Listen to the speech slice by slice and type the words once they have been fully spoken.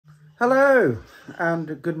Hello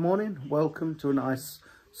and good morning. Welcome to a nice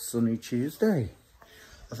sunny Tuesday.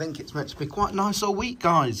 I think it's meant to be quite nice all week,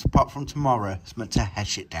 guys, apart from tomorrow. It's meant to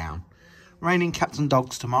hesh it down. Raining cats and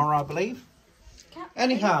dogs tomorrow, I believe.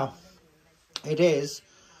 Anyhow, it is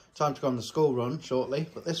time to go on the school run shortly,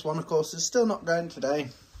 but this one, of course, is still not going today.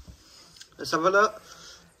 Let's have a look.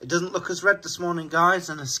 It doesn't look as red this morning, guys,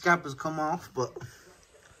 and the scab has come off, but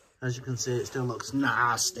as you can see, it still looks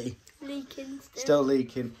nasty. Leaking Still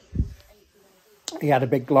leaking. He had a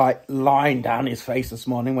big line down his face this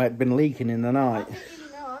morning where it had been leaking in the night. I didn't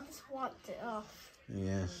even know, I just wiped it off.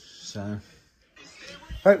 Yeah, so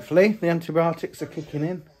hopefully the antibiotics are kicking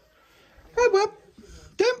in. Hey, Web.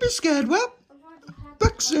 Don't be scared, Web.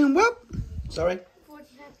 Back soon, Web. Sorry? I've already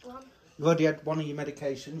had one. You've already had one of your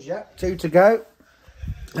medications, yeah. 2 to go.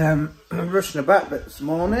 I'm rushing about this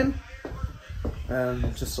morning.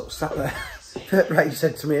 Just sort of sat there. Ray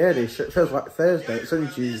said to me earlier, it feels like Thursday, it's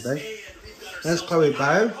only Tuesday. There's Chloe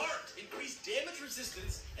Bow.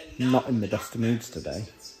 Not in the best of moods today.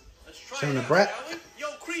 Shona Brett.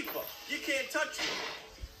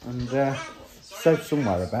 And so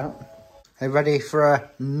somewhere about. Are you ready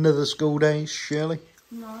for another school day, Shirley?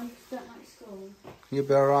 No, I don't like school. You'll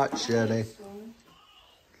be alright, Shirley.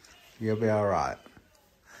 You'll be alright.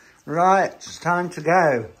 Right, it's time to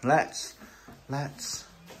go. Let's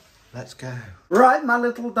go. Right, my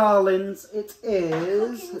little darlings, it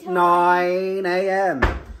is 9 AM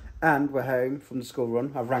and we're home from the school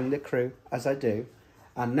run. I've rang the crew, as I do.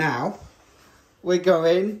 And now we're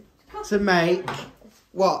going to make,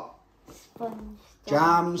 what? Sponge.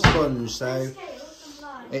 Jam sponge. So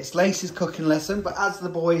it's Lacey's cooking lesson, but as the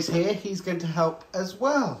boy's here, he's going to help as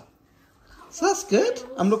well. So that's good.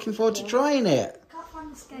 I'm looking forward to trying it.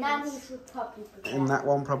 Nanny's would probably be In that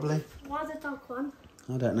one, probably. Why the dog one?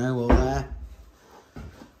 I don't know, all there.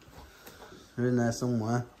 They're in there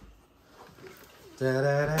somewhere. Da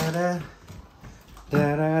da da da.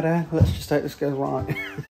 Da da da. Let's just hope this goes right.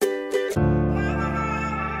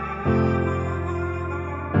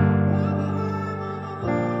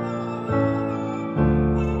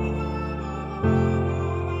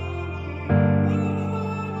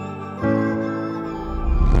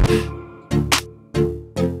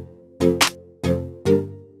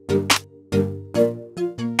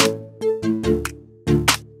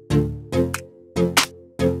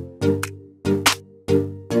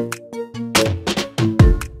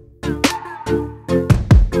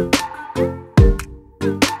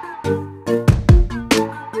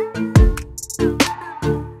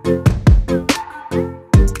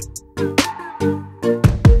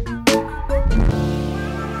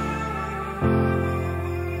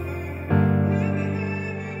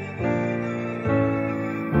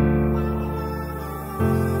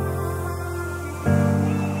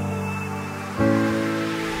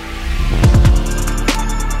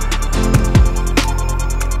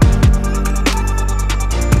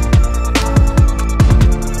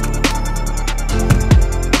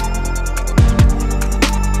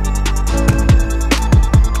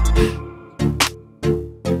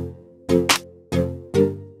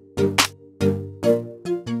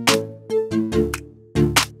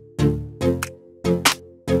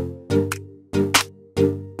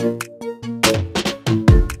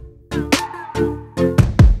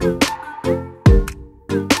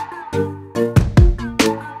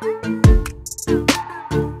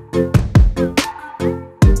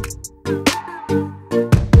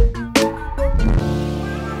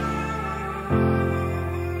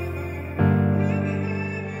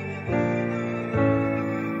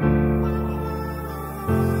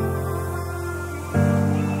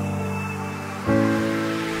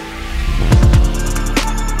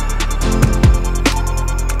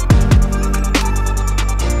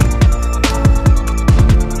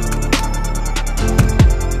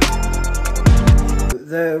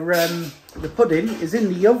 The pudding is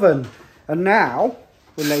in the oven, and now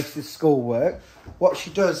with Lacey's schoolwork, what she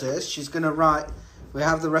does is she's going to write. We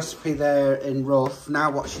have the recipe there in rough. Now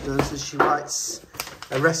what she does is she writes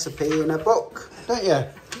a recipe in a book, don't you?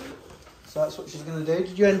 So that's what she's going to do.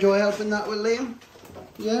 Did you enjoy helping that with Liam?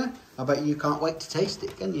 Yeah? I bet you can't wait to taste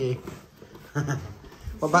it, can you?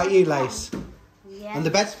 What about you, Lace? Yeah. And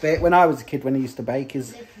the best bit when I was a kid, when I used to bake,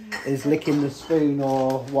 is licking the spoon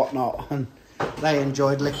or whatnot. And they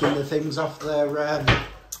enjoyed licking the things off their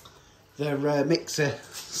mixer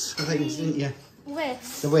things, didn't you?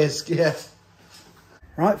 Whisk. The whisk, yeah.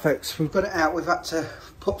 Right, folks, we've got it out. We've had to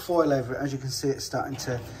put foil over it. As you can see, it's starting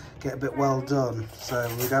to get a bit well done. So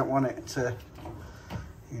we don't want it to,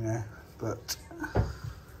 you know, but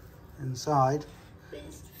inside,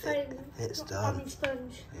 it's done.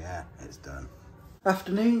 Sponge. Yeah, it's done.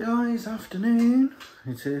 Afternoon, guys, afternoon.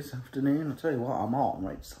 It is afternoon. I'll tell you what, I'm hot. I'm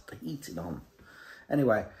ready to start the heating on.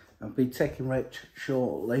 Anyway, I'll be taking Rach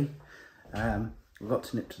shortly. We've got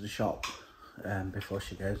to nip to the shop before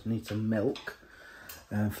she goes. Need some milk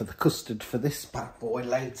for the custard for this bad boy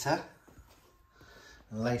later.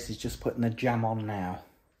 And Lacey's just putting the jam on now.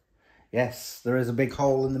 Yes, there is a big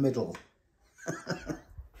hole in the middle.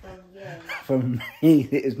 From me,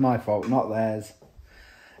 it is my fault, not theirs.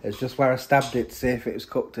 It's just where I stabbed it to see if it was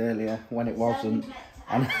cooked earlier when it wasn't.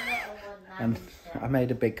 And I made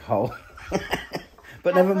a big hole.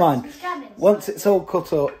 But never mind. Once it's all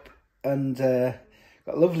cut up and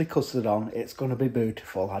got lovely custard on, it's going to be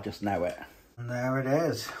beautiful. I just know it. And there it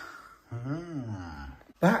is.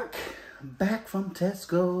 Back from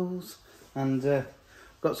Tesco's. And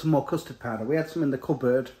got some more custard powder. We had some in the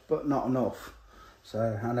cupboard, but not enough.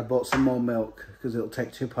 So, and I bought some more milk because it'll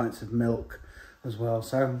take 2 pints of milk as well.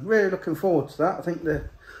 So I'm really looking forward to that. I think the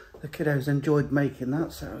kiddos enjoyed making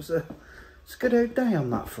that, so it's a good old day on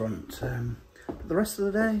that front. But the rest of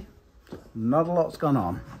the day, not a lot's gone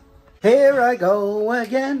on. Here I go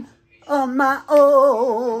again on my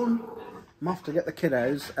own. I'm off to get the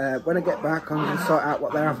kiddos. When I get back, I'm going to sort out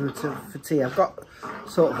what they're having for tea. I've got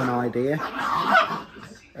sort of an idea,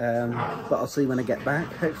 but I'll see when I get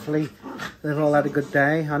back. Hopefully they've all had a good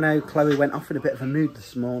day. I know Chloe went off in a bit of a mood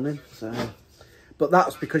this morning, so... But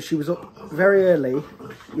that's because she was up very early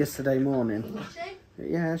yesterday morning.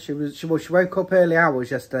 Yeah, she woke up early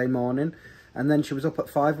hours yesterday morning, and then she was up at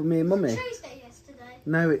 5 with me and Mummy. Tuesday yesterday.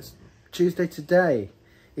 No, it's Tuesday today.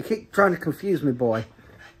 You keep trying to confuse me, boy.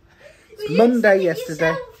 It's Monday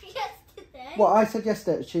yesterday. What, I said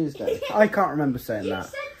yesterday it was Tuesday. I can't remember saying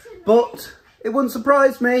that. But it wouldn't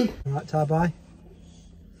surprise me. Right, Ty-bye.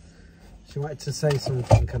 She wanted to say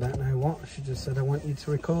something, I don't know what. She just said, I want you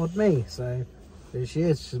to record me, so... There she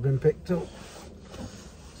is, she's been picked up.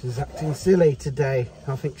 She's acting silly today.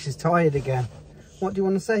 I think she's tired again. What do you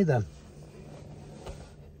want to say then?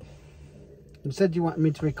 You said you wanted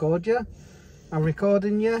me to record you. I'm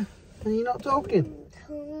recording you and you're not talking.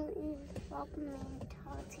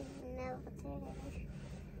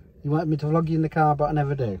 You wanted me to vlog you in the car, but I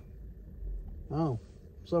never do. Oh,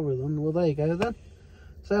 sorry then. Well, there you go then.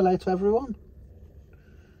 Say hello to everyone.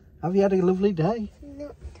 Have you had a lovely day?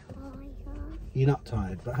 You're not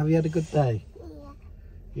tired, but have you had a good day?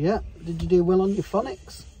 Yeah. Did you do well on your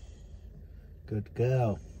phonics? Good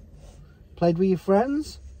girl. Played with your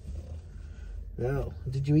friends? Well,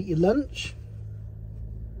 did you eat your lunch?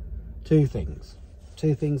 2 things.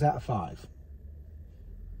 2 things out of 5.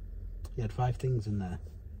 You had 5 things in there.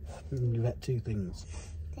 And you ate 2 things.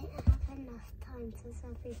 They don't have enough time, so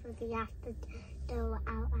everybody has to do it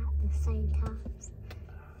out at the same time.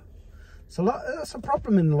 So that's a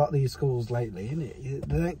problem in a lot of these schools lately, isn't it?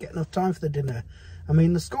 They don't get enough time for the dinner. I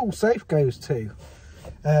mean, the school Safe goes to,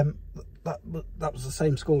 that was the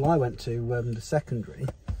same school I went to, the secondary.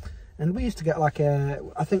 And we used to get like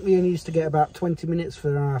I think we only used to get about 20 minutes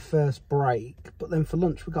for our first break. But then for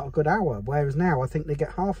lunch, we got a good hour. Whereas now, I think they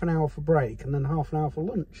get half an hour for break and then half an hour for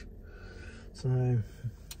lunch. So,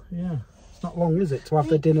 yeah, it's not long, is it? To have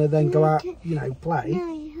the dinner, then go out, you know, play.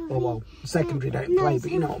 Oh, well, secondary don't play,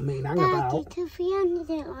 but you know what I mean, hang about. We only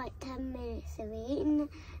do it like 10 minutes a week, and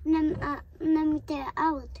then we do an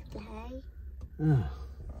hour to play. Oh.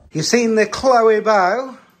 You've seen the Chloe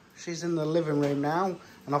bow. She's in the living room now,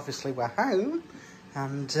 and obviously we're home.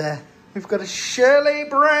 And we've got a Shirley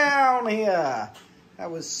Brown here. How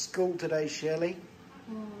was school today, Shirley?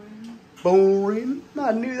 Boring. Boring?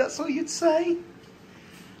 I knew that's what you'd say.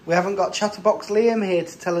 We haven't got Chatterbox Liam here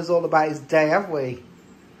to tell us all about his day, have we?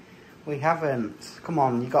 We haven't. Come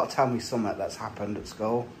on, you've got to tell me something that's happened at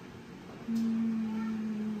school.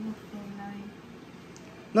 Nothing,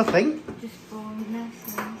 no. Nothing? Just boring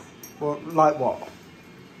lessons. Well, like what?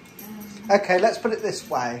 Okay, let's put it this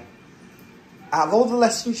way. Out of all the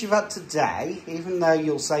lessons you've had today, even though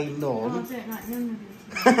you'll say none... Oh, I don't like none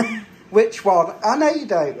of it. Which one? I know you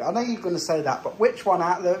don't. I know you're going to say that, but which one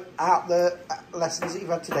out of the lessons that you've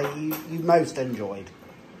had today you most enjoyed?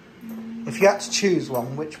 If you had to choose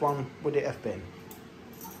one, which one would it have been?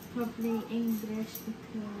 Probably English,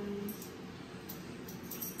 because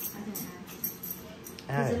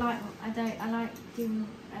I don't know. Because I like doing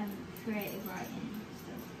creative writing and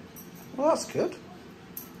stuff. Well, that's good.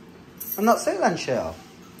 And that's it then, Cheryl.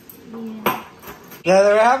 Yeah.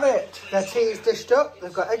 There we have it. Their tea is dished up.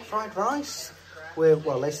 They've got egg fried rice. Well,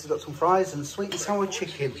 Lacey's got some fries and sweet and sour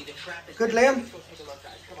chicken. Good, Liam?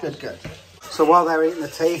 Good, good. So while they're eating the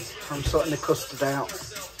tea, I'm sorting the custard out.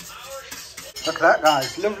 Look at that,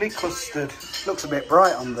 guys. Lovely custard. Looks a bit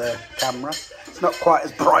bright on the camera. It's It's not quite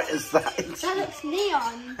as bright as that. That looks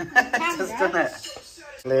neon. It does, doesn't it?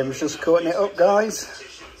 Liam's just cutting it up, guys.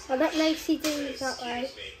 I bet Lacey do it that way.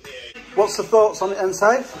 What's the thoughts on it then,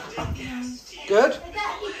 Safe? Good?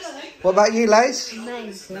 What about you, Lace?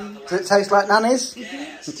 Amazing. Does it taste like Nanny's?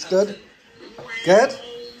 It's good. Good?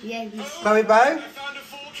 Yeah. Chloe Bow?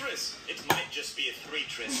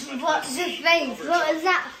 What's the face? What is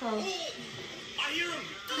that for?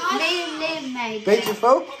 Liam made it.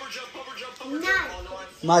 Beautiful? No.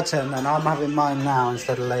 My turn then. I'm having mine now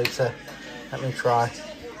instead of later. Let me try.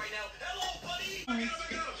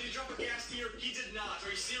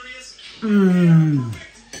 Mmm.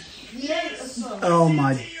 Oh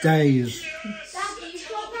my days.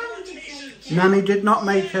 Nanny did not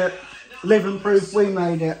make it. Living proof we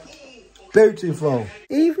made it. Beautiful.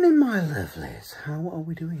 Evening, my lovelies. How are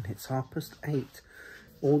we doing? It's 8:30.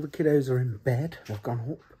 All the kiddos are in bed. They've gone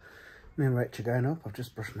up. Me and Rach are going up. I've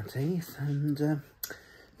just brushed my teeth. And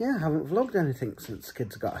yeah, I haven't vlogged anything since the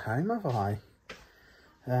kids got home, have I?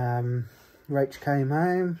 Rach came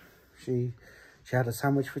home. She had a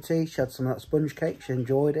sandwich for tea. She had some of that sponge cake. She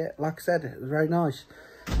enjoyed it. Like I said, it was very nice.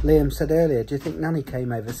 Liam said earlier, do you think Nanny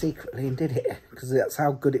came over secretly and did it? Because that's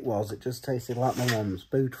how good it was. It just tasted like my mum's.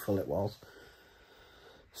 Beautiful it was.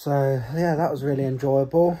 So, yeah, that was really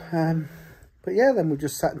enjoyable. But yeah, then we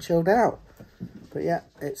just sat and chilled out. But yeah,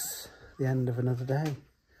 it's the end of another day.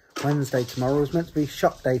 Wednesday tomorrow. It was meant to be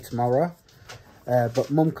shop day tomorrow.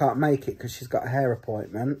 But Mum can't make it because she's got a hair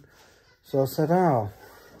appointment. So I said, oh,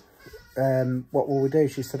 what will we do?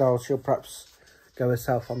 She said, oh, she'll perhaps go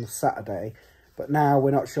herself on the Saturday. But now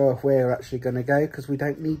we're not sure if we're actually going to go because we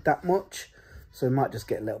don't need that much. So we might just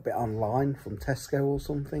get a little bit online from Tesco or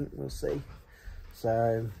something. We'll see.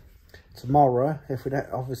 So tomorrow, if we don't,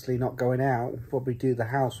 obviously not going out, we'll probably do the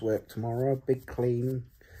housework tomorrow. Big clean,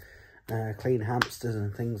 clean hamsters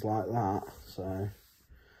and things like that. So,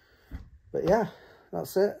 but yeah,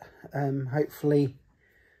 that's it. Hopefully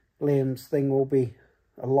Liam's thing will be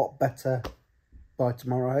a lot better by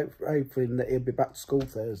tomorrow. Hopefully that he'll be back to school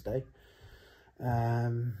Thursday.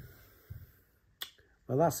 Well,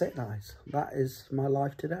 that's it, guys. That is my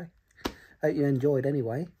life today. Hope you enjoyed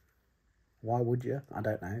anyway. Why would you? I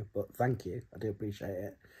don't know, but thank you. I do appreciate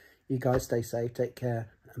it. You guys stay safe, take care,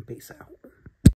 and peace out.